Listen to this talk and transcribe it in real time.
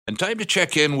And time to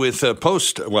check in with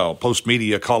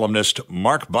post-media columnist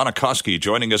Mark Bonokoski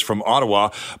joining us from Ottawa.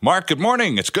 Mark, good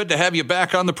morning. It's good to have you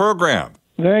back on the program.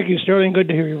 Thank you, Sterling. Good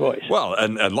to hear your voice. Well,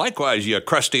 and likewise, you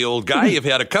crusty old guy. You've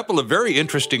had a couple of very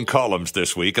interesting columns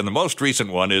this week, and the most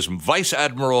recent one is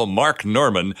Vice-Admiral Mark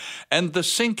Norman and the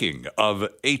sinking of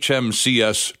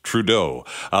HMCS Trudeau.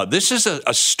 This is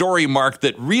a story, Mark,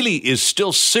 that really is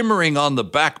still simmering on the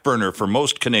back burner for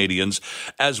most Canadians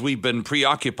as we've been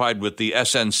preoccupied with the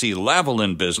SNC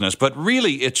Lavalin business, but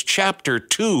really it's chapter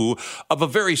 2 of a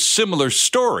very similar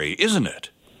story, isn't it?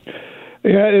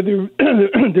 Yeah,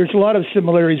 there's a lot of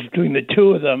similarities between the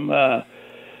two of them.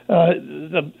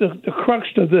 The crux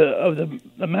of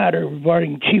the matter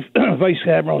regarding Chief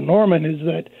Vice-Admiral Norman is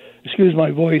that, excuse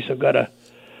my voice, I've got a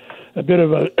bit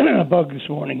of a bug this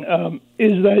morning.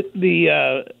 Is that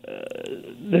the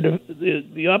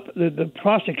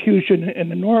prosecution in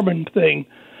the Norman thing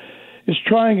is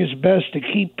trying its best to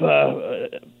keep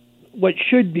what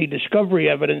should be discovery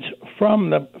evidence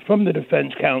from the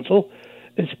defense counsel.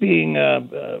 It's being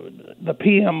the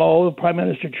PMO, the Prime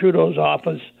Minister Trudeau's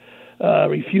office,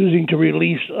 refusing to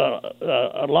release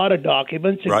a lot of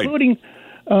documents, including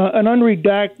an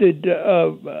unredacted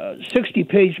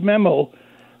 60-page memo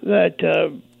that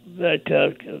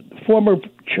former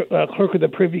clerk of the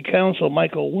Privy Council,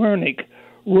 Michael Wernick,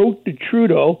 wrote to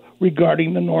Trudeau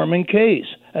regarding the Norman case,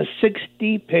 a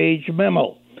 60-page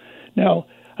memo. Now,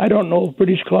 I don't know if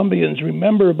British Columbians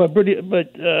remember, but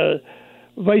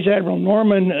Vice-Admiral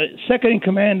Norman, second in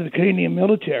command of the Canadian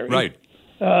military,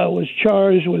 was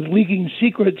charged with leaking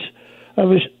secrets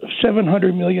of a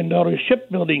 $700 million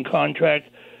shipbuilding contract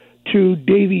to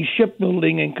Davy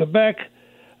Shipbuilding in Quebec,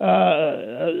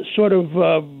 cutting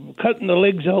the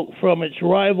legs out from its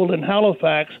rival in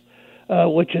Halifax,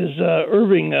 which is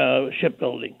Irving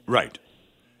Shipbuilding. Right.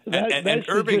 And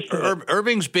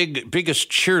Irving's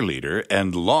biggest cheerleader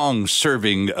and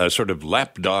long-serving sort of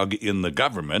lapdog in the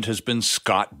government has been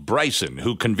Scott Bryson,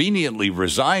 who conveniently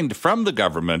resigned from the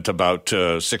government about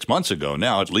 6 months ago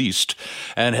now, at least,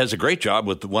 and has a great job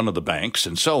with one of the banks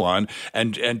and so on,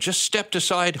 and just stepped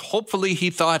aside, hopefully,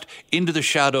 he thought, into the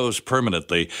shadows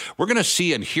permanently. We're going to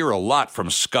see and hear a lot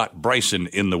from Scott Bryson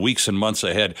in the weeks and months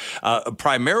ahead,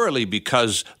 primarily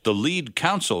because the lead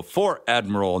counsel for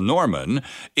Admiral Norman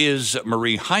is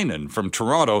Marie Heinen from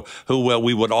Toronto, who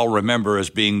we would all remember as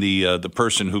being the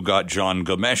person who got John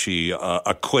Ghomeshi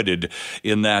acquitted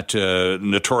in that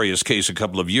notorious case a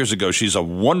couple of years ago. She's a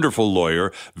wonderful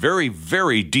lawyer, very,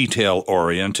 very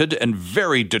detail-oriented and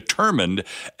very determined,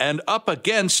 and up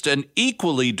against an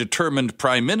equally determined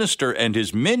Prime Minister and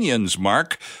his minions,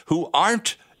 Mark, who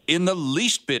aren't in the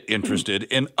least bit interested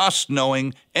in us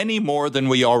knowing any more than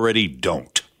we already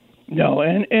don't. No,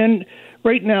 and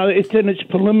right now, it's in its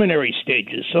preliminary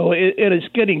stages, so it is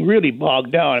getting really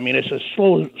bogged down. I mean, it's a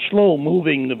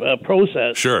slow-moving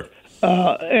process. Sure.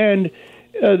 And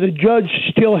the judge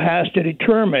still has to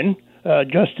determine,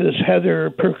 Justice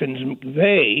Heather Perkins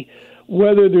McVeigh,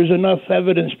 whether there's enough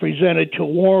evidence presented to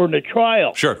warrant a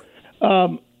trial. Sure.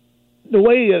 The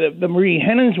way the Marie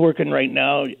Heinen's working right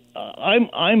now,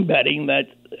 I'm betting that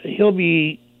he'll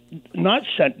be not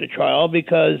sent to trial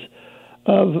because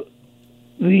of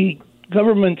the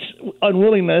government's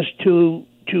unwillingness to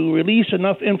release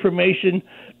enough information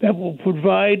that will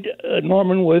provide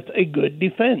Norman with a good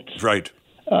defense. Right.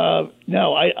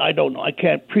 Now, I don't know. I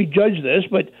can't prejudge this,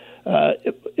 but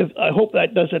if I hope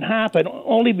that doesn't happen,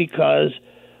 only because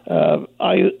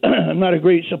I'm not a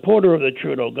great supporter of the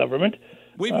Trudeau government.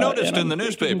 We've noticed in the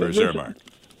newspapers there, Mark.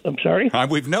 I'm sorry?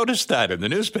 We've noticed that in the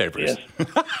newspapers. Yes.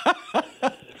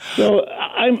 So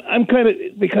I'm kind of,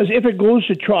 because if it goes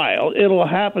to trial, it'll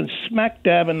happen smack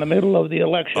dab in the middle of the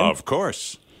election. Of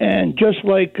course. And just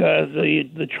like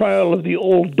the trial of the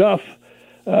old Duff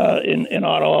in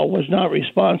Ottawa was not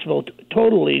responsible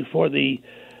totally for the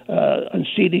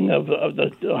unseating of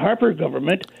the Harper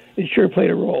government, it sure played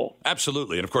a role.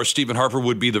 Absolutely. And of course, Stephen Harper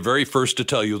would be the very first to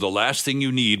tell you the last thing you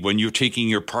need when you're taking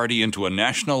your party into a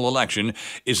national election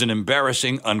is an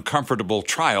embarrassing, uncomfortable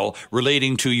trial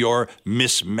relating to your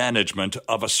mismanagement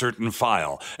of a certain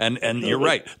file. And you're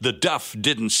right. The Duff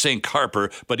didn't sink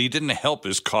Harper, but he didn't help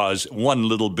his cause one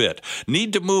little bit.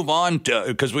 Need to move on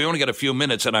because we only got a few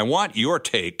minutes, and I want your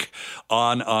take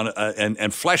on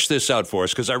and flesh this out for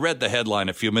us, because I read the headline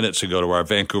a few minutes ago to our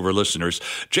Vancouver listeners.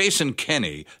 Jason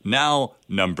Kenney, now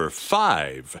number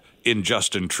 5 in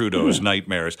Justin Trudeau's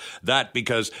nightmares. That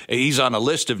because he's on a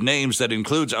list of names that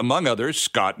includes, among others,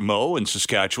 Scott Moe in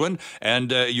Saskatchewan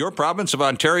and your province of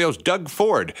Ontario's Doug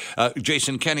Ford.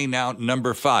 Jason Kenney now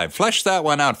number 5. Flesh that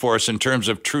one out for us in terms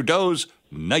of Trudeau's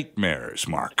nightmares,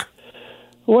 Mark.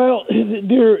 Well,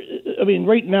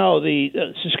 right now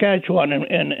the Saskatchewan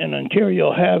and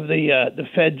Ontario have the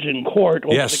feds in court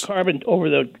over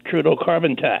the Trudeau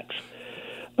carbon tax.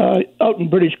 Out in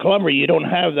British Columbia, you don't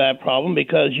have that problem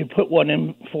because you put one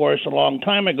in force a long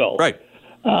time ago. Right.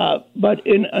 But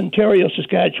in Ontario,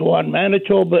 Saskatchewan,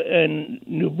 Manitoba, and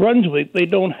New Brunswick, they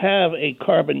don't have a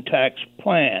carbon tax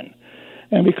plan.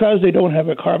 And because they don't have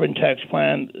a carbon tax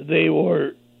plan,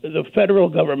 the federal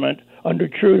government under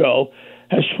Trudeau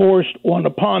has forced one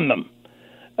upon them.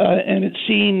 And it's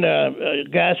seen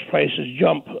gas prices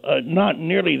jump not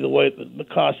nearly the way the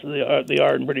cost they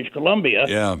are in British Columbia,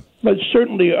 but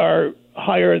certainly are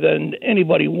higher than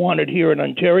anybody wanted here in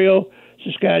Ontario,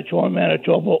 Saskatchewan,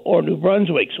 Manitoba, or New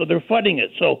Brunswick. So they're fighting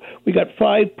it. So we got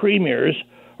 5 premiers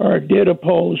are dead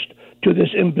opposed to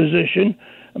this imposition.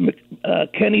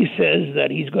 Kenney says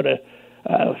that he's going to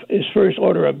his first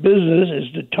order of business is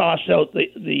to toss out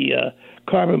the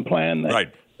carbon plan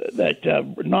that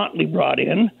Notley brought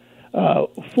in.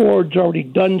 Ford's already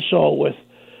done so with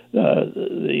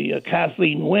the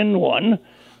Kathleen Wynne one,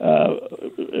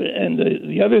 and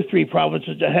the other 3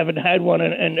 provinces that haven't had one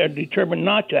and are determined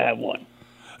not to have one.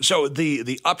 So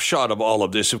the upshot of all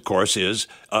of this, of course, is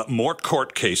more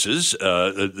court cases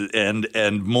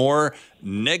and more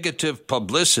negative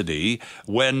publicity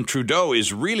when Trudeau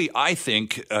is really, I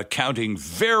think, counting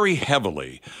very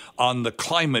heavily on the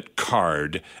climate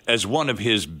card as one of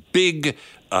his big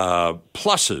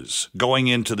pluses going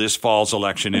into this fall's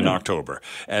election in October.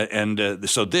 And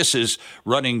so this is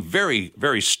running very,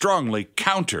 very strongly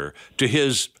counter to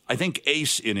his, I think,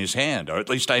 ace in his hand, or at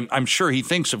least I'm sure he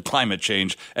thinks of climate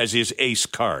change as his ace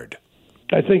card.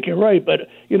 I think you're right, but,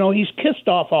 he's kissed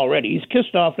off already. He's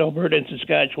kissed off Alberta and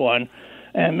Saskatchewan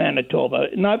and Manitoba.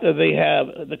 Not that they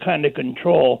have the kind of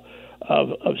control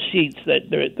of seats that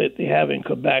they have in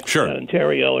Quebec,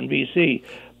 Ontario, and BC,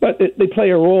 but they play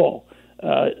a role.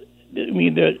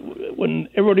 When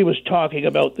everybody was talking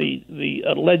about the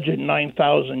alleged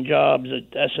 9,000 jobs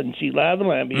at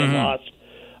SNC-Lavalin being lost,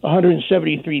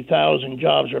 173,000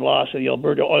 jobs are lost in the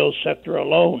Alberta oil sector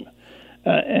alone,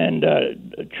 and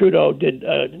Trudeau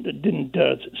didn't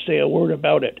say a word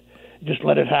about it, just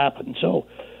let it happen. So,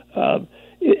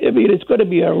 it's going to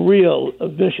be a real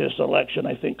vicious election,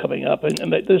 I think, coming up,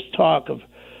 and this talk of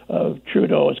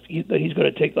Trudeau that he's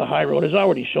going to take the high road has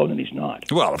already shown that he's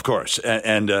not. Well, of course.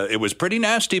 And it was pretty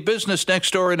nasty business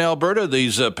next door in Alberta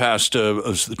these past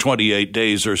 28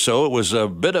 days or so. It was a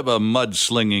bit of a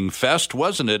mudslinging fest,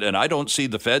 wasn't it? And I don't see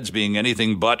the feds being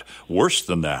anything but worse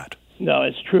than that. No,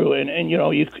 it's true. And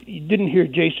you didn't hear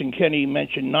Jason Kenney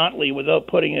mention Notley without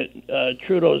putting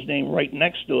Trudeau's name right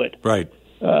next to it. Right.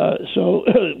 So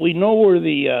we know where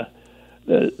the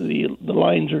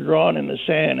lines are drawn in the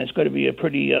sand. It's going to be a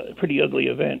pretty ugly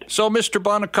event. So, Mr.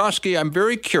 Bonokoski, I'm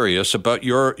very curious about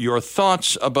your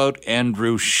thoughts about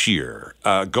Andrew Scheer.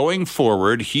 Going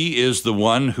forward, he is the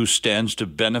one who stands to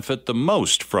benefit the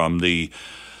most from the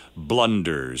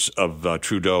blunders of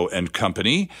Trudeau and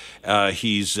company.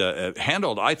 He's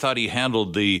I thought he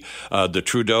handled the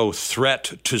Trudeau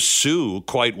threat to sue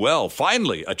quite well.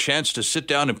 Finally, a chance to sit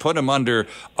down and put him under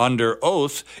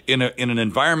oath in an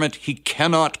environment he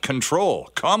cannot control.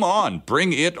 Come on,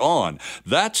 bring it on.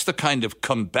 That's the kind of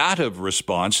combative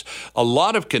response a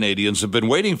lot of Canadians have been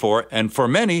waiting for, and for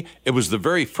many, it was the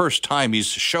very first time he's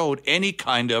showed any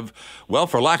kind of, well,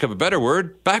 for lack of a better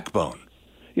word, backbone.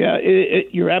 Yeah,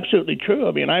 you're absolutely true.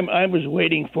 I mean, I was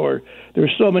waiting for.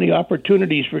 There's so many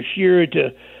opportunities for Scheer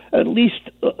to at least.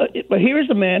 But here's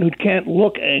the man who can't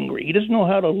look angry. He doesn't know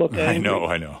how to look angry.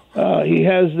 I know. He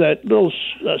has that little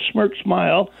smirk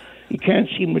smile. He can't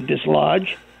seem to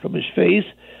dislodge from his face.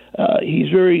 He's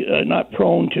very not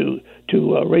prone to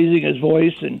raising his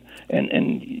voice and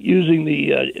using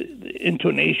the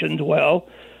intonations well.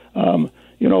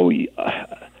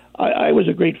 I was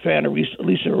a great fan of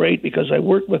Lisa Raitt because I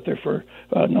worked with her for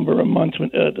a number of months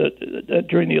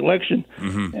during the election,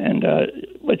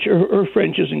 but her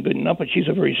French isn't good enough, but she's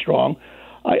a very strong.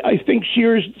 I think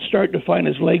Scheer's starting to find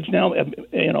his legs now.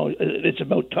 It's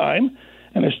about time,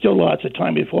 and there's still lots of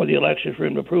time before the election for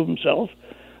him to prove himself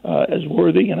as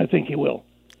worthy, and I think he will.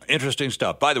 Interesting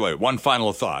stuff. By the way, one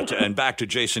final thought, and back to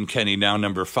Jason Kenney, now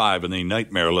number 5 on the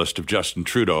nightmare list of Justin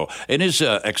Trudeau. In his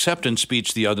acceptance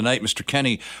speech the other night, Mr.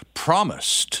 Kenney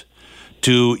promised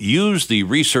to use the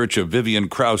research of Vivian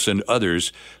Krause and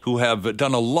others who have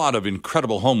done a lot of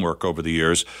incredible homework over the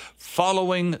years,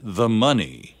 following the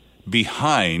money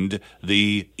behind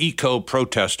the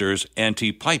eco-protesters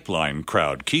anti-pipeline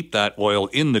crowd. Keep that oil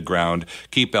in the ground.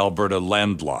 Keep Alberta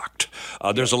landlocked.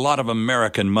 There's a lot of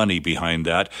American money behind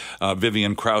that.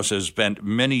 Vivian Krause has spent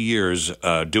many years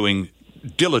doing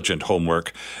diligent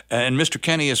homework. And Mr.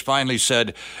 Kenney has finally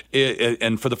said,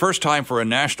 and for the first time for a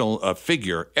national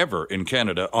figure ever in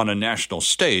Canada on a national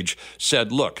stage,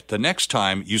 said, look, the next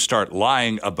time you start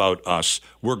lying about us,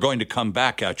 we're going to come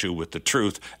back at you with the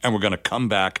truth, and we're going to come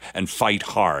back and fight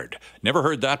hard. Never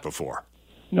heard that before.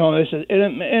 No, and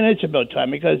it's about time,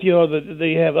 because,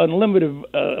 they have unlimited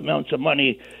amounts of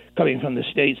money coming from the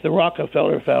States, the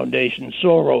Rockefeller Foundation,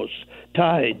 Soros,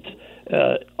 Tides,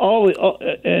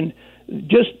 and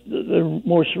just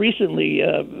most recently,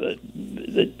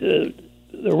 the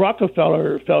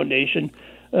Rockefeller Foundation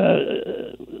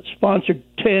sponsored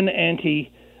 10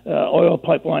 anti-oil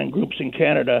pipeline groups in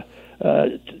Canada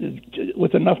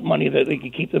with enough money that they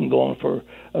could keep them going for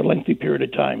a lengthy period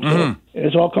of time. So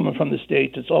it's all coming from the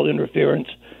States. It's all interference.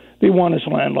 They want us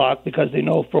landlocked because they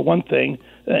know, for one thing,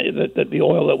 that the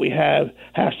oil that we have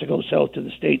has to go sell to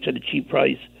the States at a cheap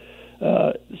price.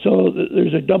 So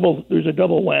there's a double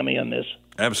whammy on this.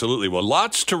 Absolutely. Well,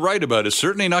 lots to write about. It's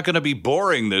certainly not going to be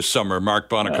boring this summer, Mark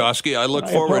Bonokoski. I look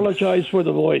forward. I apologize for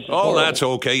the voice. Oh, that's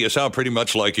okay. You sound pretty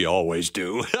much like you always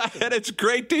do. And it's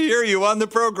great to hear you on the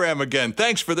program again.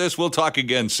 Thanks for this. We'll talk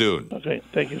again soon. Okay.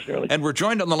 Thank you, Stirling. And we're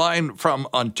joined on the line from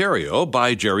Ontario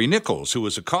by Gerry Nicholls, who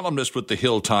is a columnist with the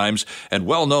Hill Times and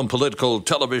well-known political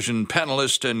television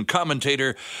panelist and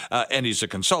commentator. And he's a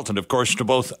consultant, of course, to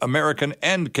both American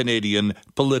and Canadian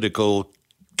political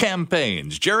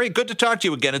campaigns. Gerry, good to talk to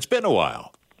you again. It's been a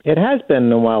while. It has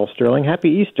been a while, Stirling. Happy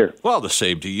Easter. Well, the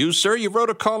same to you, sir. You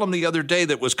wrote a column the other day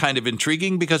that was kind of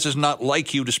intriguing because it's not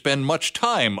like you to spend much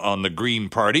time on the Green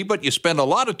Party, but you spend a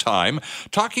lot of time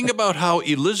talking about how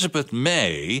Elizabeth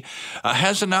May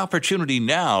has an opportunity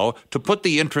now to put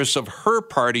the interests of her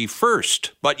party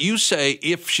first. But you say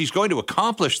if she's going to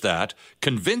accomplish that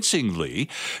convincingly,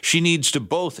 she needs to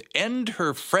both end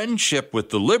her friendship with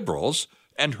the Liberals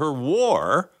and her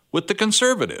war with the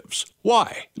Conservatives.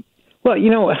 Why? Well,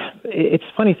 it's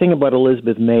a funny thing about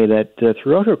Elizabeth May that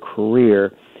throughout her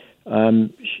career,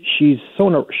 she's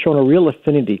shown a real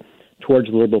affinity towards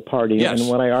the Liberal Party. Yes. And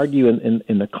what I argue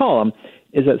in the column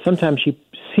is that sometimes she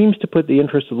seems to put the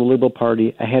interests of the Liberal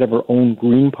Party ahead of her own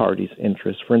Green Party's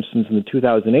interests. For instance, in the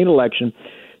 2008 election,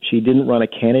 she didn't run a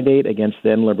candidate against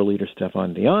then Liberal leader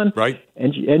Stéphane Dion. Right.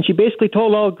 And she basically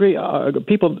told all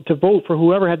people to vote for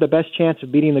whoever had the best chance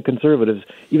of beating the Conservatives,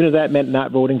 even if that meant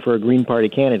not voting for a Green Party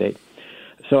candidate.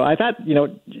 So I thought,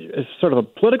 as sort of a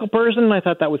political person, I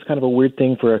thought that was kind of a weird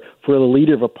thing for the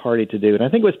leader of a party to do. And I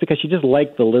think it was because she just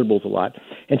liked the Liberals a lot,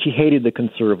 and she hated the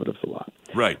Conservatives a lot.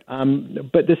 Right.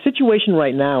 But the situation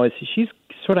right now is she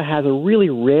sort of has a really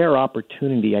rare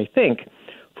opportunity, I think,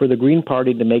 for the Green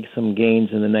Party to make some gains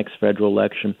in the next federal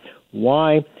election.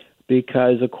 Why?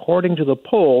 Because according to the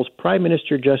polls, Prime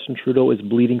Minister Justin Trudeau is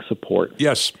bleeding support.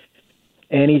 Yes.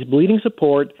 And he's bleeding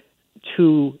support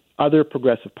to other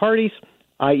progressive parties,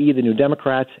 i.e. the New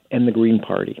Democrats and the Green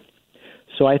Party.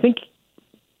 So I think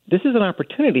this is an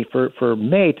opportunity for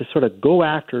May to sort of go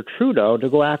after Trudeau, to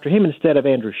go after him instead of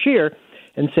Andrew Scheer,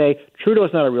 and say, Trudeau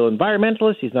is not a real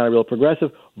environmentalist, he's not a real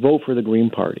progressive, vote for the Green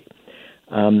Party.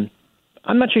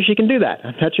 I'm not sure she can do that.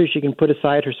 I'm not sure she can put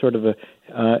aside her sort of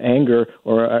anger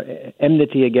or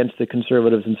enmity against the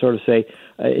Conservatives and sort of say,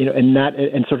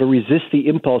 and sort of resist the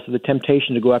impulse of the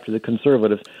temptation to go after the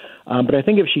Conservatives. But I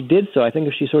think if she did so, I think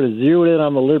if she sort of zeroed in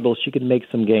on the Liberals, she could make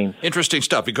some gains. Interesting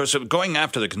stuff, because going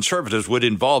after the Conservatives would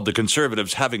involve the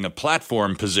Conservatives having a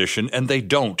platform position, and they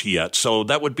don't yet. So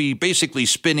that would be basically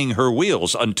spinning her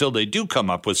wheels until they do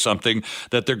come up with something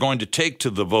that they're going to take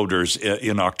to the voters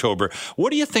in October.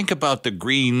 What do you think about the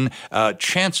Green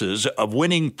chances of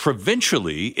winning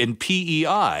provincially in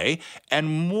PEI,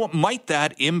 and might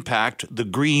that impact the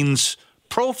Greens'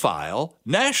 profile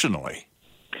nationally?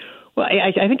 Well,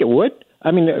 I think it would.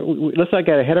 I mean, let's not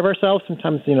get ahead of ourselves.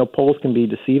 Sometimes, polls can be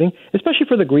deceiving, especially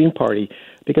for the Green Party,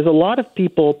 because a lot of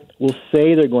people will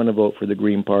say they're going to vote for the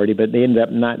Green Party, but they end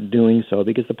up not doing so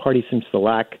because the party seems to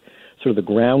lack sort of the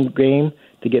ground game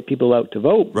to get people out to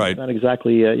vote. Right. It's not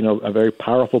exactly, a very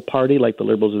powerful party like the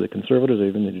Liberals or the Conservatives or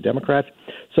even the New Democrats.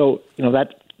 So,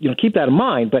 keep that in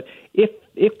mind. But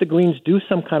if the Greens do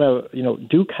some kind of,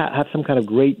 have some kind of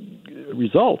great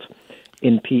result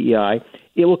in PEI,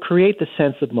 it will create the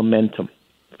sense of momentum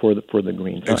for the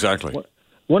Greens. Exactly.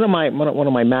 One of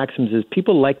my maxims is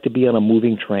people like to be on a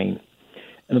moving train.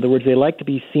 In other words, they like to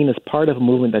be seen as part of a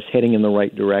movement that's heading in the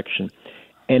right direction.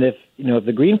 And if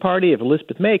the Green Party, if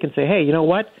Elizabeth May can say, hey, you know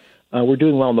what, we're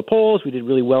doing well in the polls, we did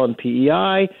really well in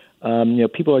PEI,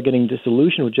 people are getting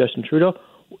disillusioned with Justin Trudeau.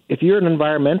 If you're an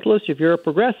environmentalist, if you're a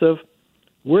progressive,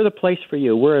 we're the place for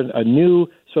you. We're a new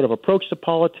sort of approach to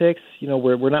politics.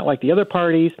 We're not like the other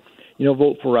parties.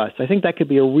 Vote for us. I think that could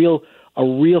be a real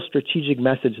a real strategic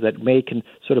message that May can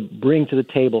sort of bring to the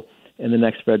table in the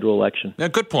next federal election. Now,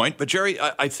 good point. But, Gerry,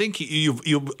 I think you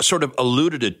sort of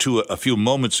alluded it to a few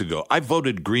moments ago. I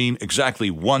voted Green exactly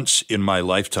once in my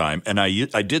lifetime, and I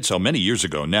did so many years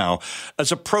ago now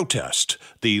as a protest.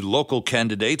 The local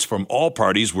candidates from all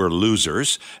parties were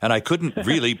losers, and I couldn't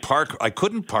really park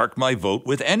my vote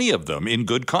with any of them in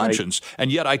good conscience. Right.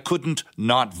 And yet I couldn't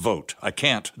not vote. I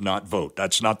can't not vote.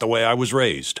 That's not the way I was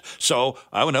raised. So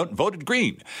I went out and voted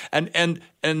Green.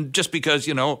 And just because,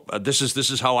 this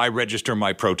is how I register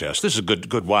my protest. This is a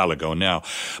good while ago now.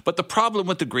 But the problem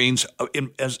with the Greens,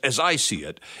 as I see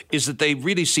it, is that they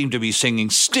really seem to be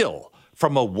singing still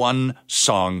from a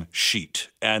one-song sheet.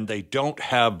 And they don't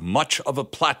have much of a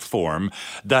platform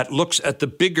that looks at the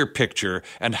bigger picture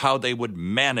and how they would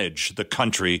manage the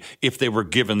country if they were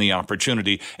given the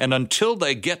opportunity. And until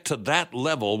they get to that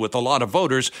level with a lot of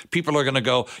voters, people are going to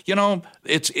go,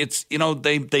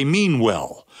 they mean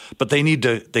well, but they need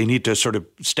to sort of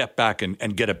step back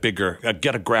and get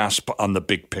a grasp on the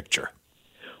big picture.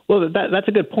 Well, that's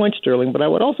a good point, Stirling. But I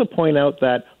would also point out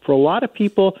that for a lot of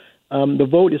people, the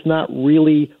vote is not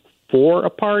really for a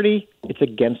party, it's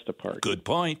against a party. Good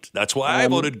point. That's why I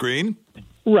voted Green.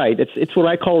 Right. It's what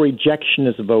I call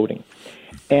rejectionist voting.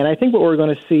 And I think what we're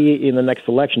going to see in the next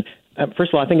election,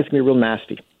 first of all, I think it's going to be real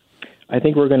nasty. I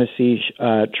think we're going to see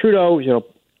Trudeau,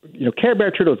 Care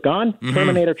Bear Trudeau's gone,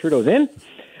 Terminator Trudeau's in.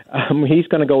 He's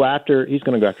going to go after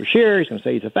Scheer. He's going to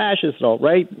say he's a fascist,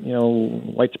 alt-right,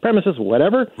 white supremacist,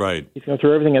 whatever. Right. He's going to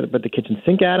throw everything but the kitchen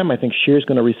sink at him. I think Scheer's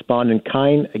going to respond in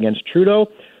kind against Trudeau.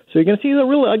 So you're going to see the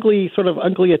real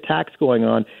ugly attacks going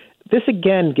on. This,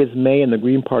 again, gives May and the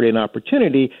Green Party an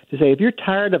opportunity to say, if you're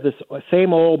tired of this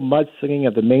same old mudslinging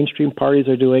of the mainstream parties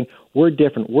are doing, we're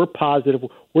different, we're positive,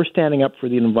 we're standing up for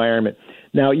the environment.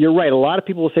 Now, you're right. A lot of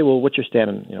people will say, well, what's your stand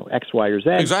on, X, Y, or Z?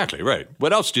 Exactly, right.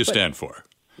 What else do you stand for?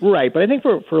 Right, but I think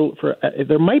for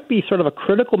there might be sort of a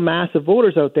critical mass of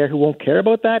voters out there who won't care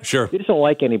about that. Sure. They just don't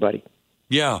like anybody.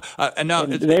 Yeah, and now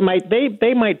they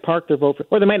might park their vote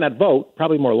or they might not vote,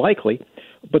 probably more likely,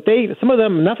 but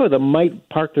enough of them might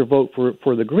park their vote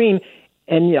for the Green,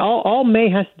 and all May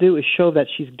has to do is show that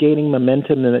she's gaining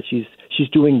momentum and that she's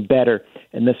doing better,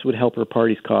 and this would help her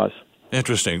party's cause.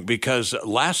 Interesting, because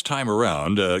last time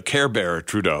around, Care Bear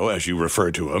Trudeau, as you refer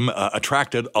to him,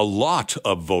 attracted a lot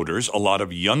of voters, a lot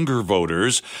of younger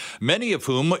voters, many of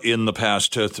whom in the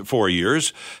past 4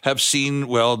 years have seen,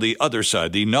 the other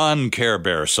side, the non-Care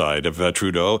Bear side of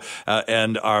Trudeau,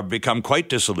 and are become quite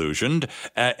disillusioned.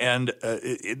 And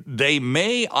they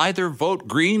may either vote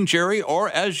Green, Gerry, or,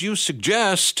 as you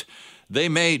suggest, they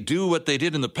may do what they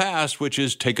did in the past, which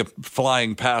is take a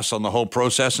flying pass on the whole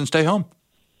process and stay home.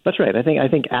 That's right. I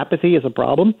think apathy is a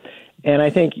problem, and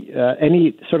I think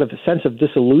any sort of sense of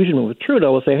disillusionment with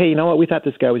Trudeau will say, "Hey, you know what? We thought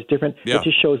this guy was different. Yeah. It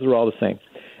just shows they're all the same,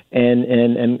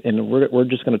 and we're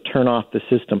just going to turn off the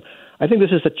system." I think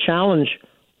this is a challenge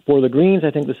for the Greens.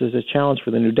 I think this is a challenge for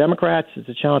the New Democrats. It's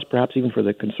a challenge, perhaps even for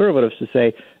the Conservatives, to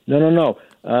say, "No.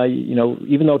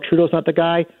 Even though Trudeau's not the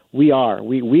guy, we are.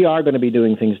 We are going to be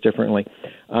doing things differently."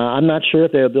 I'm not sure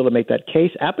if they'll be able to make that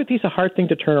case. Apathy is a hard thing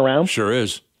to turn around. Sure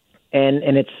is.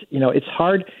 And it's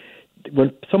hard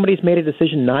when somebody's made a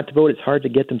decision not to vote. It's hard to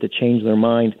get them to change their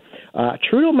mind.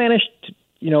 Trudeau managed to,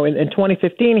 in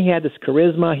 2015, he had this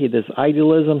charisma, he had this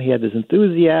idealism, he had this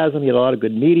enthusiasm, he had a lot of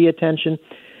good media attention.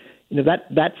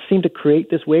 That seemed to create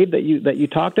this wave that you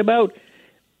talked about.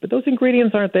 But those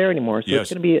ingredients aren't there anymore. So yes.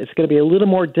 It's going to be a little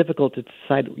more difficult to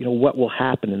decide what will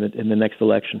happen in the next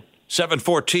election.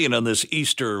 7:14 on this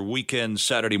Easter weekend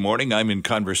Saturday morning. I'm in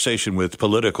conversation with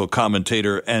political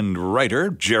commentator and writer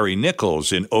Gerry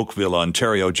Nicholls in Oakville,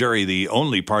 Ontario. Gerry, the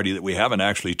only party that we haven't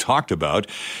actually talked about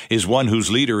is one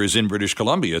whose leader is in British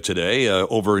Columbia today.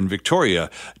 Over in Victoria,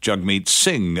 Jagmeet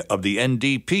Singh of the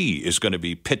NDP is going to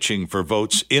be pitching for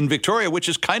votes in Victoria, which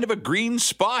is kind of a green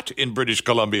spot in British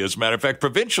Columbia. As a matter of fact,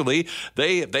 provincially,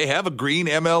 they have a green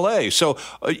MLA. So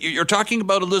you're talking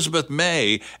about Elizabeth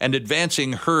May and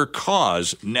advancing her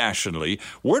cause nationally.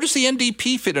 Where does the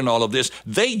NDP fit in all of this?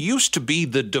 They used to be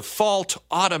the default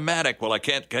automatic, I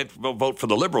can't vote for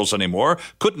the Liberals anymore,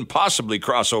 couldn't possibly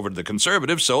cross over to the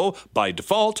Conservatives, so by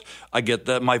default, I get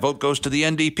that my vote goes to the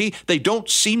NDP. They don't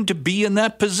seem to be in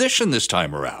that position this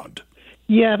time around.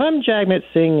 Yeah, if I'm Jagmeet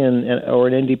Singh or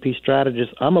an NDP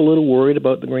strategist, I'm a little worried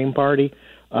about the Green Party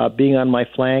being on my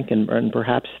flank and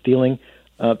perhaps stealing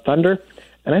thunder.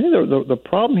 And I think the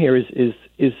problem here is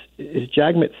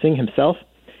Jagmeet Singh himself.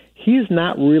 He's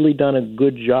not really done a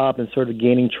good job in sort of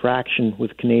gaining traction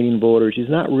with Canadian voters. He's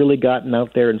not really gotten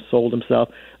out there and sold himself.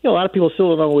 A lot of people still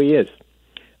don't know who he is.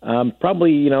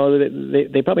 Probably,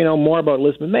 they probably know more about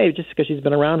Elizabeth May just because she's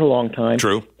been around a long time.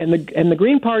 True. And the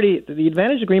Green Party, the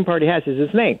advantage the Green Party has is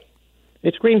its name.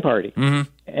 It's Green Party. Mm-hmm.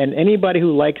 And anybody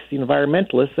who likes the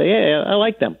environmentalists say, hey, I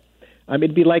like them.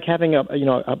 It'd be like having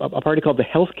a party called the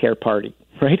Healthcare Party,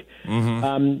 right?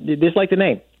 Mm-hmm. Just like the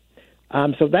name.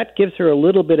 So that gives her a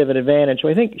little bit of an advantage. So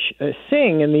I think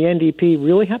Singh and the NDP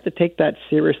really have to take that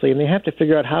seriously, and they have to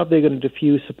figure out how they're going to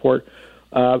diffuse support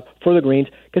for the Greens,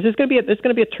 because there's going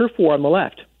to be a turf war on the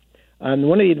left. One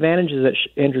of the advantages that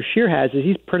Andrew Scheer has is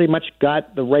he's pretty much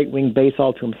got the right-wing base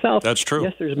all to himself. That's true.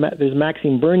 Yes, there's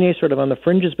Maxime Bernier sort of on the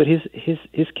fringes, but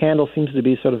his candle seems to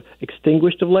be sort of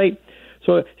extinguished of late.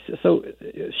 So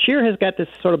Scheer has got this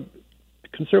sort of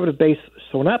conservative base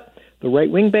sewn up, the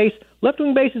right-wing base.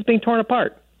 Left-wing base is being torn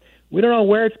apart. We don't know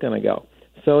where it's going to go.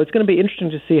 So it's going to be interesting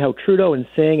to see how Trudeau and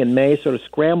Singh and May sort of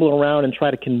scramble around and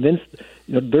try to convince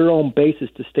their own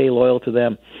bases to stay loyal to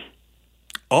them.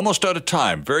 Almost out of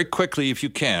time. Very quickly, if you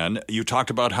can, you talked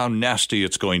about how nasty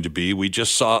it's going to be. We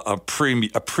just saw a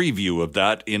preview of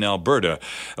that in Alberta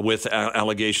with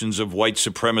allegations of white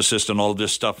supremacists and all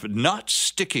this stuff not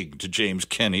sticking to James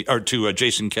Kenney or to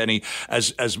Jason Kenney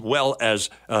as well as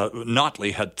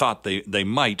Notley had thought they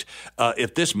might.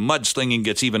 If this mudslinging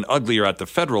gets even uglier at the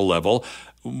federal level,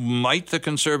 might the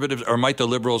Conservatives or might the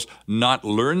Liberals not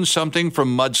learn something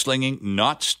from mudslinging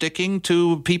not sticking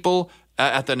to people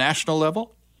at the national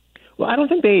level? Well, I don't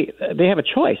think they have a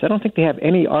choice. I don't think they have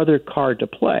any other card to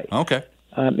play. Okay.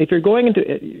 If you're going into,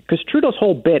 because Trudeau's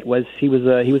whole bit was he was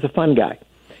a fun guy.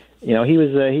 He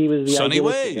was the sunny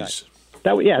ways.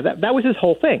 Guy. That was his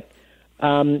whole thing.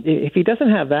 If he doesn't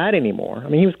have that anymore,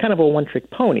 he was kind of a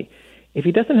one-trick pony. If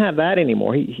he doesn't have that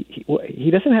anymore, he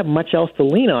doesn't have much else to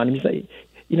lean on. He's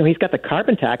got the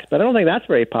carbon tax, but I don't think that's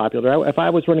very popular. If I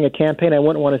was running a campaign, I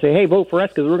wouldn't want to say, hey, vote for us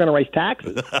because we're going to raise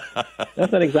taxes.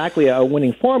 That's not exactly a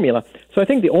winning formula. So I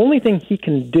think the only thing he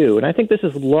can do, and I think this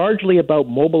is largely about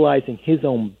mobilizing his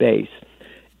own base,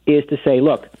 is to say,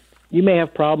 look, you may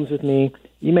have problems with me.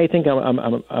 You may think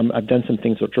I've done some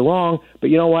things which are wrong, but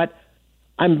you know what?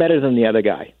 I'm better than the other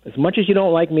guy. As much as you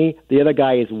don't like me, the other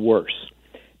guy is worse.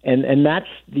 And that's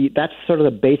sort of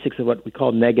the basics of what we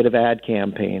call negative ad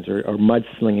campaigns or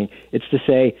mudslinging. It's to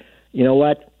say, you know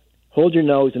what, hold your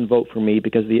nose and vote for me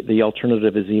because the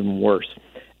alternative is even worse.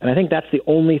 And I think that's the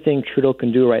only thing Trudeau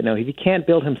can do right now. If he can't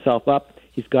build himself up,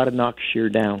 he's got to knock Scheer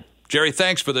down. Gerry,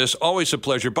 thanks for this. Always a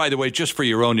pleasure. By the way, just for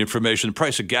your own information, the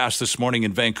price of gas this morning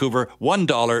in Vancouver,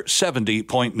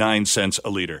 $1.70.9 a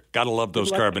litre. Gotta love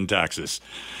those carbon taxes.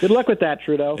 Good luck with that,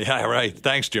 Trudeau. Yeah, right.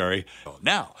 Thanks, Gerry.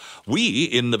 Now, we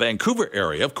in the Vancouver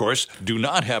area, of course, do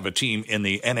not have a team in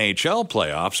the NHL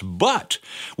playoffs, but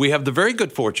we have the very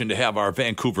good fortune to have our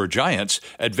Vancouver Giants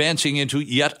advancing into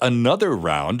yet another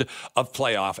round of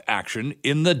playoff action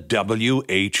in the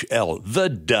WHL, the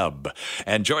Dub.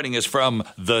 And joining us from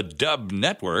the Dub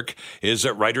Network is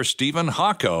writer Stephen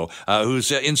Hawco,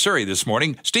 who's in Surrey this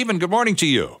morning. Stephen, good morning to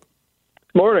you.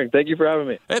 Morning. Thank you for having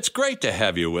me. It's great to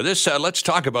have you with us. Let's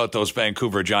talk about those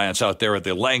Vancouver Giants out there at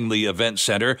the Langley Event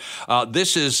Center.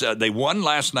 They won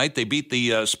last night. They beat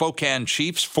the Spokane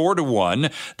Chiefs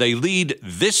 4-1. They lead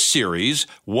this series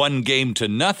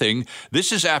 1-0.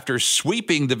 This is after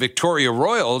sweeping the Victoria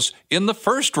Royals in the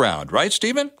first round, right,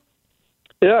 Stephen?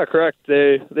 Yeah, correct.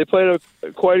 They played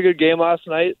quite a good game last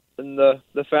night, and the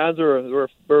fans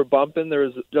were bumping. There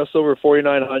was just over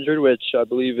 4,900, which I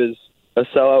believe is a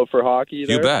sellout for hockey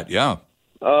there. You bet, yeah.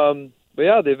 But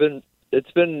yeah,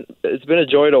 it's been a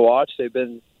joy to watch. They've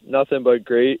been nothing but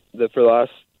great for the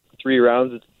last 3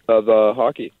 rounds of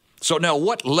hockey. So now,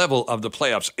 what level of the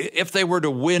playoffs, if they were to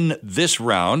win this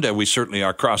round, and we certainly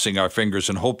are crossing our fingers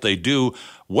and hope they do,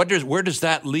 where does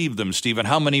that leave them, Stephen?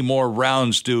 How many more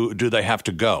rounds do they have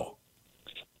to go?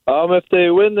 If they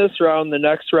win this round, the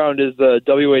next round is the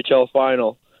WHL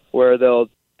final, where they'll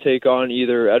take on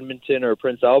either Edmonton or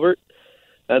Prince Albert.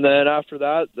 And then after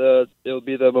that, it'll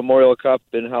be the Memorial Cup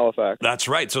in Halifax. That's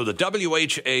right. So the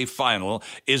WHA final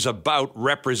is about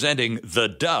representing the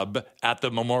Dub at the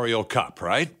Memorial Cup,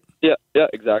 right? Yeah,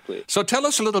 exactly. So tell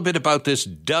us a little bit about this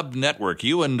Dub Network.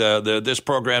 You and this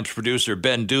program's producer,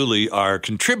 Ben Dooley, are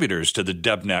contributors to the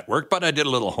Dub Network, but I did a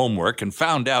little homework and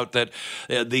found out that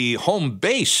the home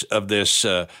base of this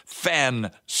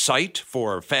fan site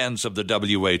for fans of the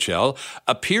WHL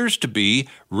appears to be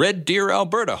Red Deer,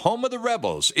 Alberta, home of the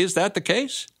Rebels. Is that the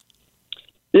case?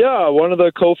 Yeah, one of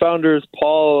the co-founders,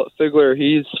 Paul Figler,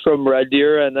 he's from Red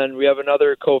Deer, and then we have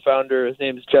another co-founder. His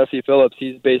name's Jesse Phillips.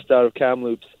 He's based out of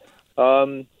Kamloops.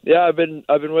 Yeah, I've been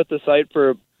with the site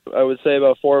for, I would say,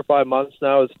 about 4 or 5 months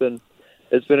now. It's been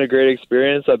a great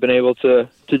experience. I've been able to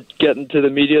get into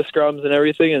the media scrums and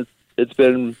everything, and it's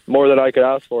been more than I could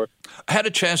ask for. I had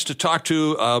a chance to talk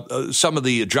to some of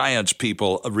the Giants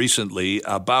people recently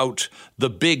about the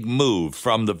big move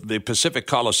from the Pacific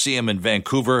Coliseum in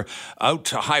Vancouver out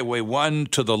to Highway 1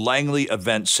 to the Langley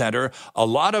Event Center. A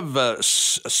lot of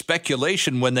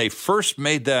speculation when they first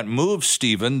made that move,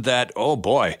 Stephen, that, oh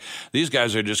boy, these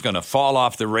guys are just going to fall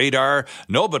off the radar.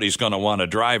 Nobody's going to want to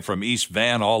drive from East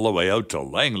Van all the way out to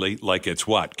Langley like it's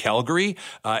what, Calgary?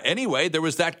 Anyway, there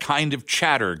was that kind of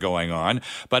chatter going on.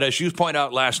 But as you point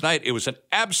out last night, it was an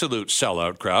absolute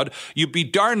sellout crowd. You'd be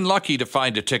darn lucky to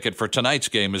find a ticket for tonight's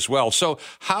game as well. So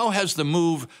how has the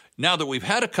move, now that we've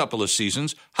had a couple of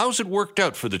seasons, how's it worked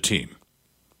out for the team?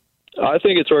 I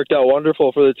think it's worked out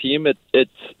wonderful for the team.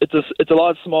 It's a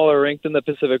lot smaller rink than the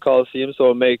Pacific Coliseum,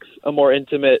 so it makes a more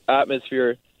intimate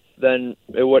atmosphere than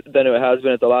it has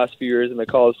been at the last few years in the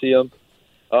Coliseum.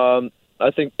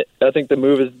 I think the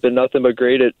move has been nothing but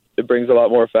great. It brings a lot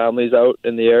more families out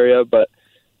in the area, but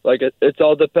like it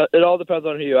all depends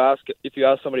on who you ask. If you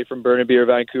ask somebody from Burnaby or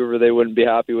Vancouver, they wouldn't be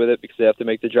happy with it because they have to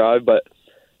make the drive. But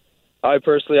I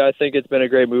think it's been a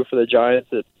great move for the Giants.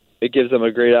 It gives them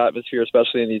a great atmosphere,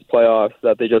 especially in these playoffs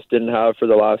that they just didn't have for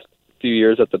the last few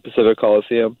years at the Pacific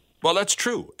Coliseum. Well, that's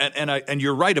true. And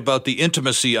you're right about the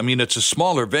intimacy. I mean, it's a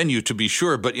smaller venue to be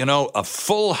sure, but, a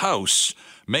full house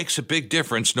makes a big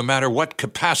difference no matter what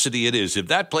capacity it is. If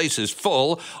that place is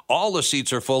full, all the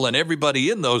seats are full, and everybody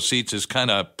in those seats is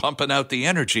kind of pumping out the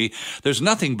energy, there's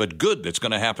nothing but good that's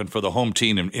going to happen for the home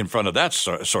team in front of that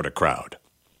sort of crowd.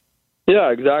 Yeah,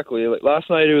 exactly. Like last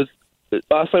night was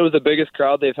the biggest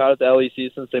crowd they've had at the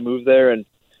LEC since they moved there, and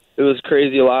it was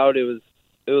crazy loud. It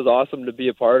was awesome to be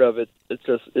a part of it. It's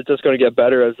just going to get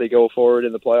better as they go forward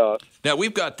in the playoffs. Now,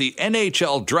 we've got the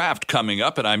NHL draft coming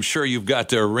up, and I'm sure you've got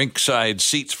the rinkside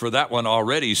seats for that one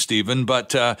already, Stephen. But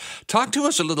talk to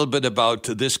us a little bit about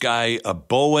this guy,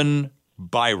 Bowen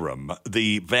Byram,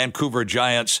 the Vancouver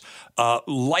Giants'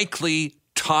 likely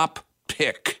top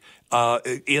pick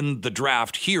in the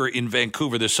draft here in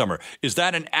Vancouver this summer. Is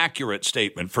that an accurate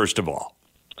statement, first of all?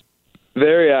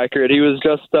 Very accurate. He was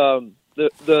just...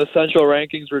 The essential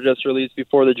rankings were just released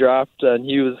before the draft, and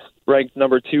he was ranked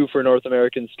number 2 for North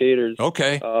American skaters.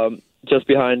 Okay. Just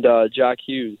behind Jack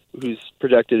Hughes, who's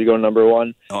projected to go number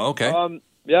 1. Oh, okay.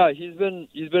 Yeah, he's been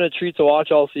a treat to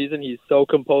watch all season. He's so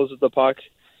composed with the puck.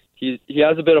 He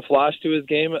has a bit of flash to his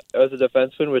game as a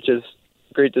defenseman, which is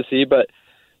great to see. But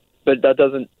that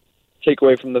doesn't take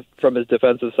away from his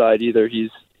defensive side either. He's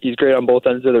great on both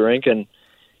ends of the rink, and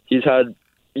he's had.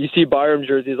 You see Byram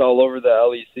jerseys all over the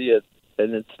LEC.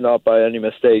 And it's not by any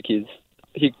mistake.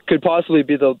 He could possibly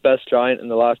be the best Giant in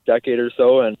the last decade or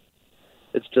so, and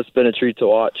it's just been a treat to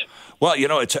watch. Well,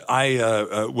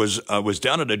 I was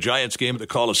down at a Giants game at the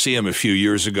Coliseum a few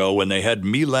years ago when they had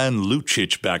Milan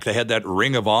Lucic back. They had that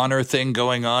Ring of Honor thing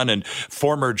going on, and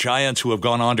former Giants who have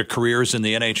gone on to careers in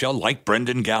the NHL, like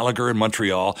Brendan Gallagher in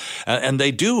Montreal, and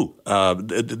they do.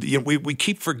 We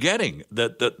keep forgetting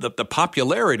that the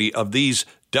popularity of these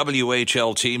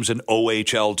WHL teams and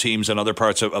OHL teams in other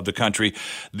parts of the country.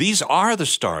 These are the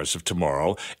stars of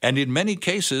tomorrow, and in many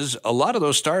cases, a lot of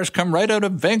those stars come right out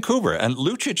of Vancouver. And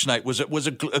Lucic night was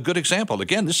a good example.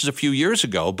 Again, this is a few years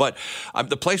ago, but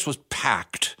the place was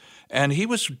packed. And he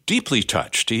was deeply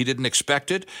touched. He didn't expect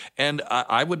it, and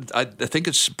I think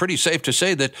it's pretty safe to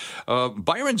say that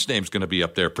Byron's name's going to be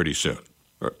up there pretty soon.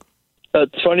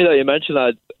 It's funny that you mentioned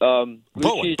that.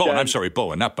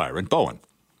 Bowen, not Byron. Bowen.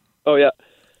 Oh yeah.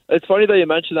 It's funny that you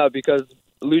mentioned that because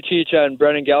Lucic and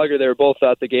Brendan Gallagher, they were both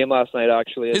at the game last night,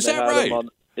 actually. And Is that right?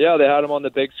 They had him on the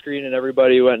big screen, and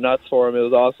everybody went nuts for him. It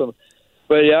was awesome.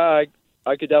 But yeah,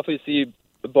 I could definitely see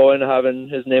Bowen having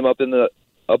his name up on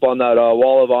that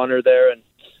wall of honor there, and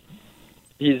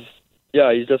he's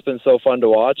just been so fun to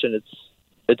watch, and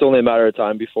it's only a matter of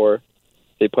time before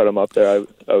they put him up there,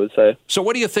 I would say. So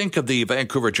what do you think of the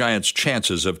Vancouver Giants'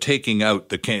 chances of taking out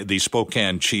the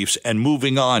Spokane Chiefs and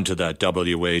moving on to that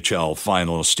WHL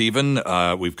final, Stephen?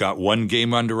 We've got one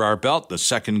game under our belt. The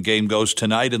second game goes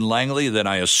tonight in Langley. Then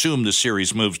I assume the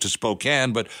series moves to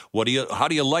Spokane. But how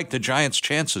do you like the Giants'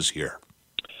 chances here?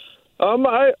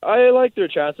 I like their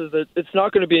chances. It's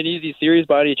not going to be an easy series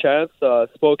by any chance.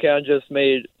 Spokane just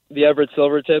made the Everett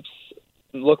Silvertips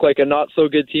look like a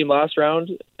not-so-good team last round,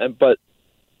 but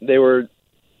they were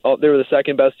the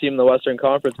second best team in the Western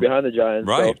Conference behind the Giants.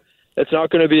 Right. So it's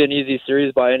not going to be an easy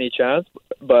series by any chance,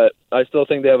 but I still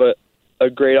think they have a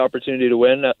great opportunity to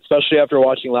win, especially after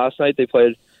watching last night. They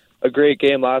played a great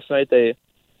game last night. They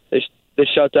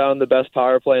shut down the best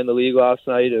power play in the league last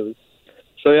night.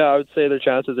 I would say their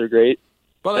chances are great.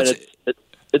 Well, and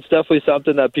it's definitely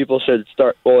something that people should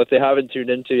start. Well, if they haven't tuned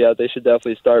into yet, they should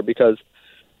definitely start because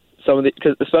some of the,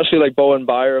 cause especially like Bowen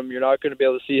Byram, you're not going to be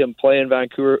able to see him play in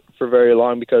Vancouver for very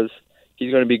long because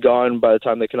he's going to be gone by the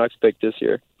time the Canucks pick this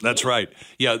year. That's right.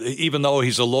 Yeah, even though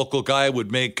he's a local guy,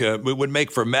 would make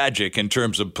for magic in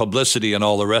terms of publicity and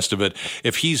all the rest of it.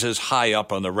 If he's as high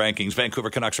up on the rankings,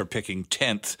 Vancouver Canucks are picking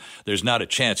 10th. There's not a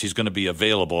chance he's going to be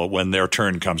available when their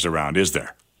turn comes around, is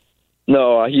there?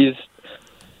 No,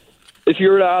 if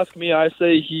you were to ask me, I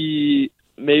say he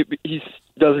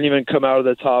doesn't even come out of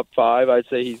the top 5. I'd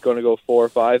say he's going to go 4 or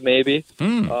 5 maybe.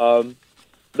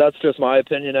 That's just my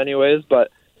opinion anyways,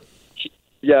 but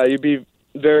yeah, you'd be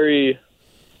very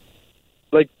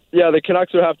the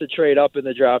Canucks would have to trade up in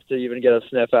the draft to even get a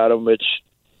sniff at him, which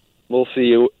we'll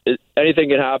see. Anything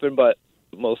can happen, but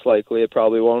most likely it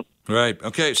probably won't. Right.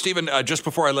 Okay, Stephen, just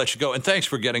before I let you go, and thanks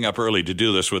for getting up early to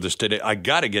do this with us today, I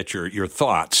got to get your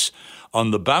thoughts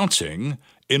on the bouncing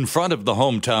in front of the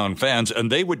hometown fans,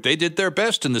 and they did their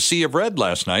best in the Sea of Red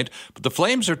last night, but the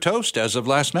Flames are toast as of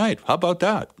last night. How about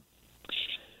that?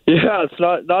 Yeah, it's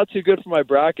not too good for my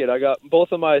bracket. I got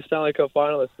both of my Stanley Cup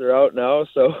finalists are out now,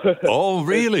 so. Oh,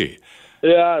 really?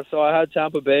 Yeah, so I had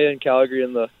Tampa Bay and Calgary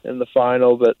in the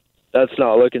final, but that's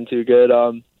not looking too good.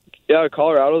 Yeah,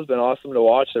 Colorado's been awesome to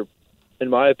watch. In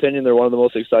my opinion, they're one of the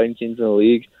most exciting teams in the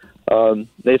league.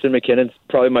 Nathan McKinnon's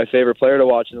probably my favorite player to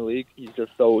watch in the league. He's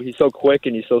so quick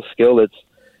and he's so skilled.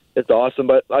 It's awesome.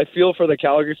 But I feel for the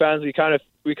Calgary fans. We kind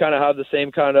of have the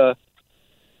same kind of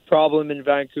problem in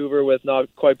Vancouver with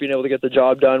not quite being able to get the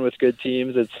job done with good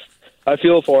teams. I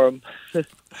feel for them.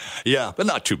 Yeah, but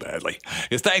not too badly.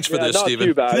 Thanks for this, not Stephen.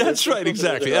 Too bad. That's right,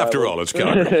 exactly. After all, it's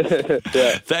Calgary.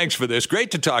 Yeah. Thanks for this.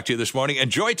 Great to talk to you this morning.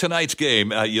 Enjoy tonight's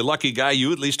game. You lucky guy,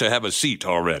 you at least have a seat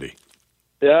already.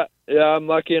 Yeah, I'm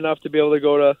lucky enough to be able to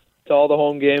go to all the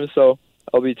home games, so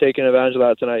I'll be taking advantage of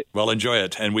that tonight. Well, enjoy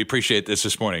it, and we appreciate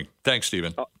this morning. Thanks,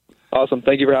 Stephen. Awesome.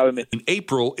 Thank you for having me. In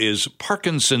April is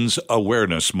Parkinson's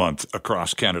Awareness Month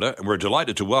across Canada, and we're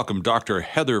delighted to welcome Dr.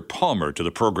 Heather Palmer to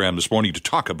the program this morning to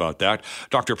talk about that.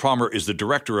 Dr. Palmer is the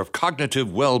Director of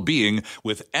Cognitive Well-Being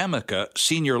with Amica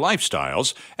Senior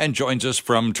Lifestyles and joins us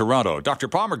from Toronto. Dr.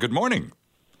 Palmer, good morning.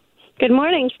 Good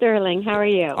morning, Stirling. How are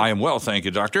you? I am well, thank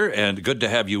you, Doctor, and good to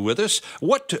have you with us.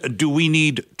 What do we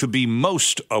need to be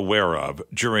most aware of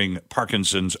during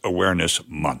Parkinson's Awareness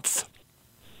Month?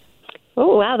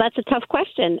 Oh, wow, that's a tough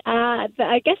question.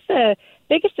 I guess the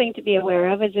biggest thing to be aware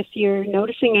of is if you're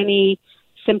noticing any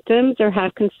symptoms or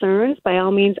have concerns, by all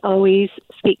means, always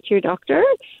speak to your doctor.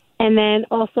 And then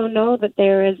also know that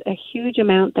there is a huge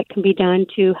amount that can be done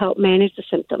to help manage the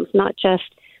symptoms, not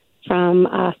just from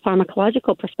a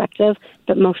pharmacological perspective,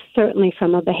 but most certainly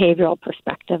from a behavioral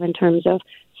perspective in terms of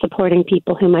supporting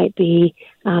people who might be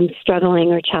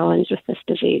struggling or challenged with this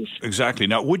disease. Exactly.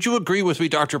 Now, would you agree with me,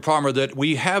 Dr. Palmer, that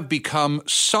we have become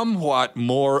somewhat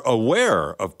more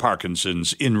aware of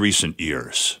Parkinson's in recent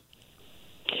years?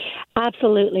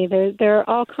 Absolutely. There are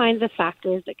all kinds of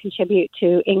factors that contribute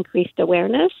to increased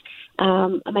awareness.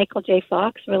 Michael J.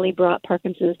 Fox really brought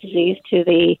Parkinson's disease to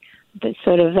the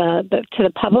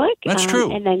public. That's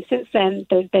true. And then since then,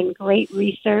 there's been great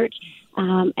research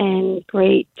and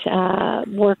great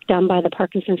work done by the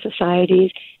Parkinson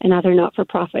societies and other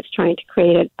not-for-profits trying to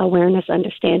create awareness,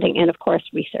 understanding, and, of course,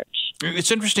 research.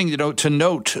 It's interesting, to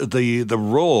note the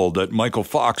role that Michael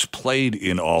Fox played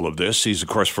in all of this. He's, of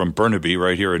course, from Burnaby,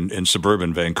 right here in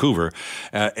suburban Vancouver.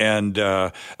 And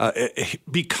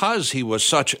because he was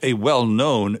such a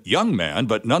well-known young man,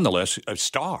 but nonetheless a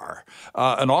star,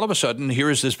 and all of a sudden,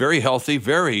 here is this very healthy,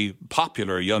 very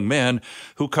popular young man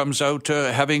who comes out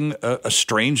having a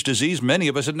strange disease many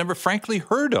of us had never frankly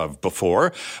heard of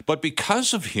before. But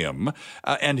because of him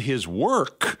and his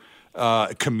work,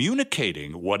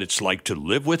 communicating what it's like to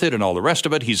live with it and all the rest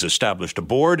of it. He's established a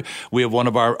board. We have one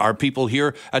of our people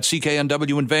here at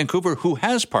CKNW in Vancouver who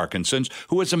has Parkinson's,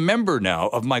 who is a member now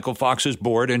of Michael Fox's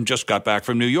board and just got back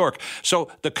from New York. So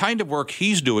the kind of work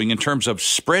he's doing in terms of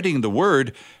spreading the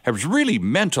word has really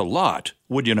meant a lot,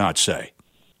 would you not say?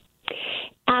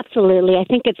 Absolutely. I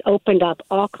think it's opened up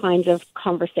all kinds of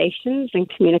conversations and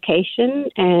communication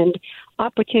and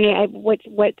opportunity.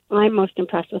 What I'm most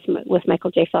impressed with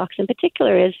Michael J. Fox in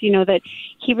particular is, that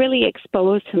he really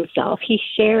exposed himself. He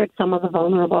shared some of the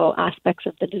vulnerable aspects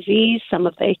of the disease, some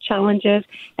of the challenges,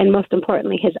 and most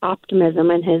importantly, his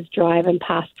optimism and his drive and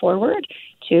path forward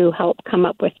to help come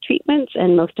up with treatments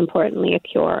and, most importantly, a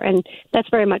cure. And that's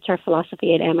very much our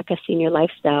philosophy at Amica Senior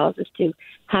Lifestyles, is to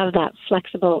have that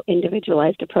flexible,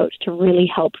 individualized approach to really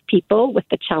help people with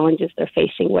the challenges they're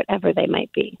facing, whatever they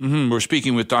might be. Mm-hmm. We're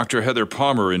speaking with Dr. Heather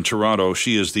Palmer in Toronto.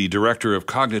 She is the Director of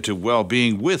Cognitive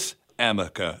Well-Being with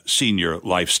Amica Senior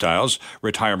Lifestyles,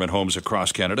 retirement homes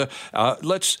across Canada.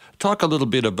 Let's talk a little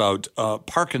bit about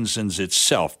Parkinson's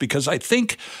itself, because I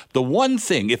think the one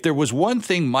thing, if there was one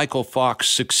thing Michael Fox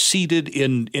succeeded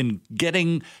in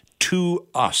getting to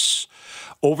us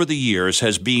over the years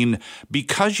has been,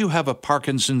 because you have a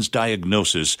Parkinson's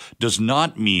diagnosis does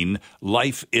not mean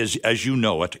life is, as you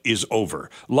know it, is over.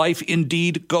 Life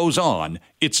indeed goes on.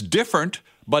 It's different,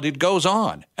 but it goes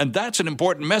on. And that's an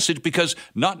important message, because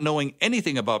not knowing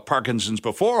anything about Parkinson's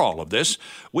before all of this,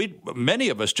 many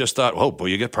of us just thought, oh, boy,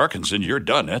 you get Parkinson's, you're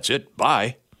done. That's it.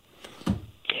 Bye.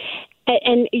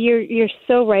 And you're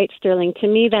so right, Stirling. To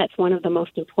me, that's one of the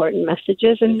most important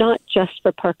messages, and not just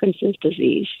for Parkinson's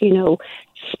disease,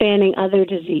 spanning other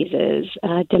diseases,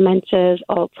 dementias,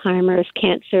 Alzheimer's,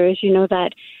 cancers,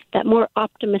 that more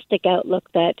optimistic outlook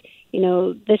that,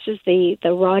 this is the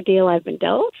raw deal I've been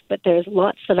dealt, but there's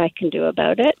lots that I can do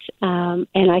about it,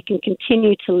 and I can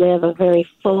continue to live a very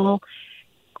full,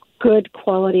 good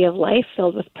quality of life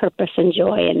filled with purpose and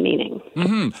joy and meaning.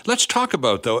 Mm-hmm. Let's talk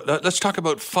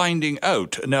about finding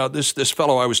out. Now, this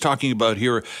fellow I was talking about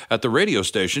here at the radio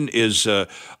station is,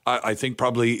 I think,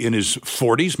 probably in his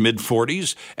 40s,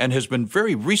 mid-40s, and has been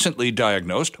very recently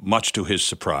diagnosed, much to his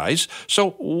surprise.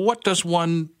 So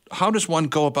how does one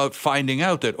go about finding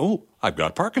out that, oh, I've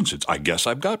got Parkinson's? I guess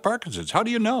I've got Parkinson's. How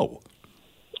do you know?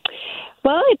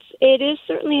 Well, it is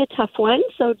certainly a tough one.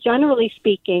 So generally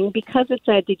speaking, because it's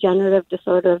a degenerative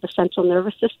disorder of the central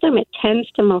nervous system, it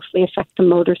tends to mostly affect the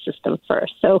motor system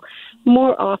first. So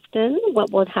more often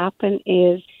what would happen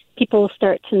is people will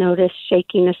start to notice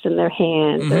shakiness in their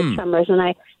hands or tremors. And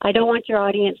I don't want your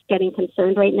audience getting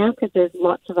concerned right now, because there's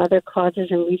lots of other causes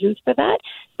and reasons for that.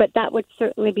 But that would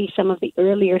certainly be some of the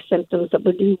earlier symptoms that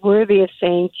would be worthy of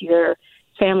saying to your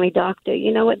family doctor,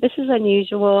 you know what, this is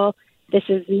unusual. This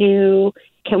is new.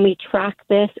 Can we track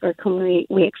this, or can we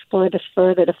explore this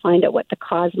further to find out what the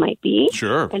cause might be?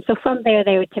 Sure. And so from there,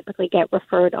 they would typically get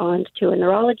referred on to a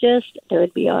neurologist. There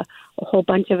would be a whole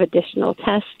bunch of additional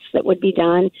tests that would be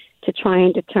done to try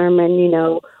and determine,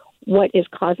 what is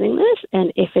causing this,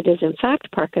 and if it is in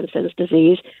fact Parkinson's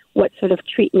disease, what sort of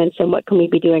treatments and what can we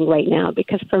be doing right now?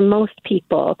 Because for most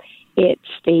people, it's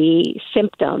the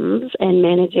symptoms and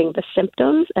managing the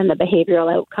symptoms and the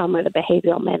behavioral outcome or the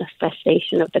behavioral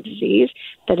manifestation of the disease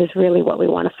that is really what we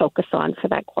want to focus on for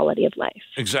that quality of life.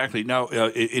 Exactly. Now,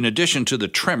 in addition to the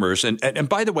tremors, and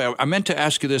by the way, I meant to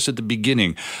ask you this at the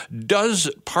beginning, does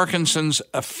Parkinson's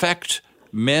affect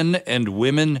men and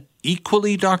women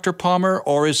equally, Dr. Palmer,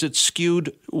 or is it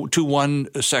skewed to one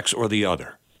sex or the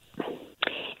other?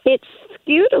 It's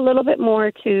skewed a little bit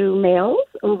more to males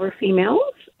over females.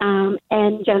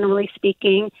 And generally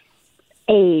speaking,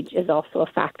 age is also a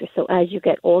factor. So as you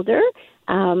get older,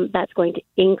 that's going to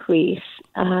increase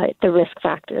the risk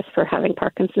factors for having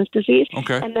Parkinson's disease.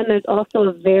 Okay. And then there's also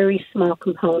a very small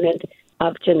component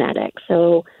of genetics.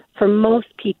 So for most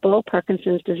people,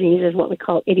 Parkinson's disease is what we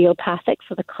call idiopathic,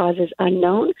 so the cause is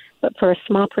unknown. But for a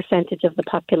small percentage of the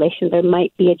population, there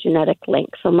might be a genetic link.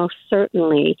 So most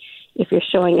certainly, if you're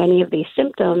showing any of these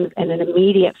symptoms and an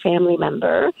immediate family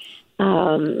member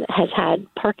has had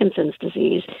Parkinson's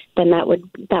disease, then that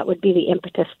would be the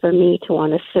impetus for me to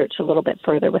want to search a little bit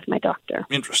further with my doctor.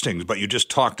 Interesting. But you just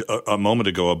talked a moment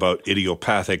ago about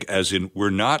idiopathic, as in we're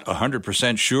not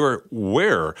 100% sure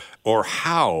where or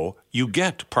how you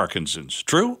get Parkinson's.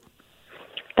 True?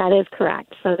 That is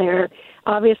correct. So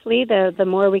obviously, the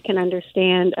more we can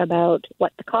understand about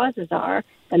what the causes are,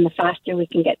 then the faster we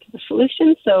can get to the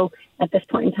solution. So at this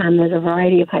point in time, there's a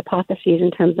variety of hypotheses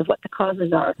in terms of what the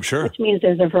causes are, sure. Which means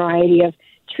there's a variety of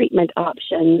treatment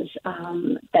options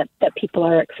that people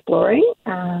are exploring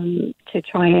to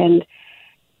try and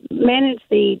manage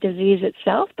the disease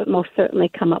itself, but most certainly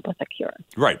come up with a cure.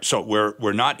 Right. So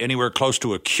we're not anywhere close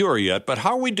to a cure yet, but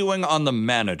how are we doing on the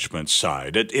management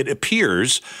side? It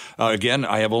appears, again,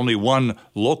 I have only one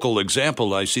local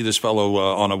example. I see this fellow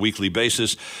on a weekly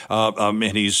basis, and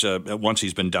he's once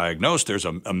he's been diagnosed, there's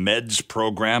a meds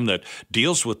program that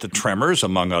deals with the tremors,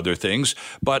 among other things,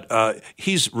 but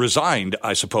he's resigned,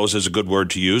 I suppose is a good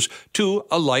word to use, to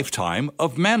a lifetime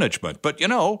of management. But,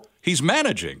 he's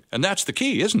managing, and that's the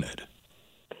key, isn't it?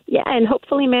 Yeah, and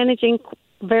hopefully managing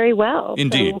very well.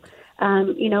 Indeed.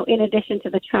 So, in addition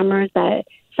to the tremors, that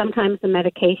sometimes the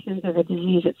medications or the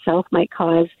disease itself might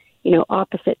cause,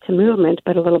 opposite to movement,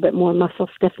 but a little bit more muscle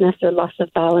stiffness or loss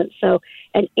of balance. So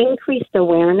an increased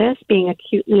awareness, being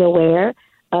acutely aware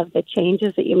of the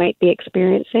changes that you might be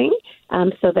experiencing,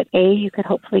 so that, A, you could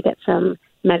hopefully get some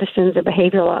medicines or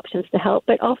behavioral options to help,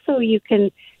 but also you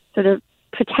can sort of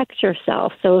protect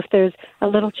yourself. So if there's a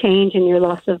little change in your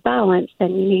loss of balance,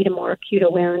 then you need a more acute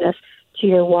awareness to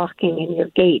your walking and your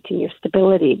gait and your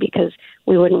stability, because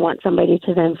we wouldn't want somebody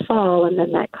to then fall, and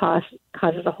then that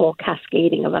causes a whole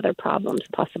cascading of other problems,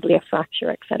 possibly a fracture,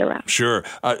 et cetera. Sure.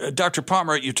 Dr.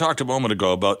 Palmer, you talked a moment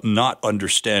ago about not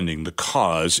understanding the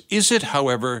cause. Is it,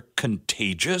 however,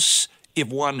 contagious? If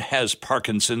one has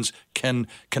Parkinson's, can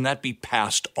that be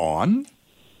passed on?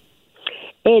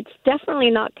 It's definitely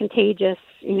not contagious,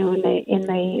 in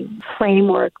the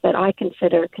framework that I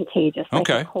consider contagious, like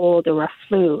a cold or a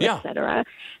flu, et cetera.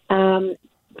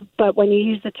 But when you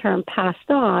use the term passed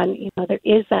on, there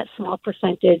is that small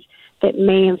percentage that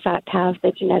may in fact have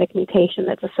the genetic mutation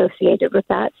that's associated with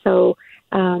that. So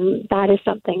that is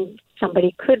something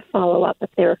somebody could follow up if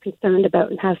they were concerned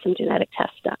about and have some genetic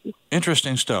tests done.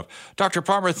 Interesting stuff. Dr.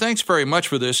 Palmer, thanks very much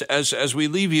for this. As we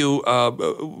leave you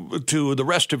to the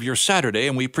rest of your Saturday,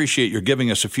 and we appreciate your giving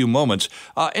us a few moments,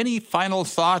 any final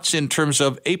thoughts in terms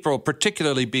of April,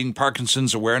 particularly being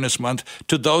Parkinson's Awareness Month,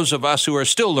 to those of us who are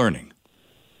still learning?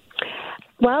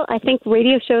 Well, I think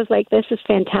radio shows like this is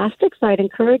fantastic, so I'd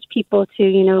encourage people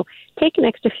to, take an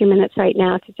extra few minutes right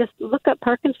now to just look up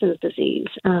Parkinson's disease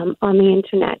on the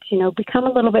Internet, become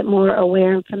a little bit more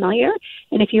aware and familiar.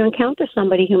 And if you encounter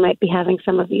somebody who might be having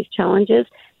some of these challenges,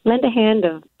 lend a hand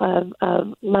of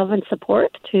love and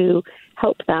support to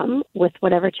help them with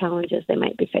whatever challenges they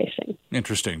might be facing.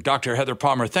 Interesting. Dr. Heather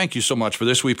Palmer, thank you so much for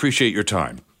this. We appreciate your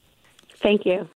time. Thank you.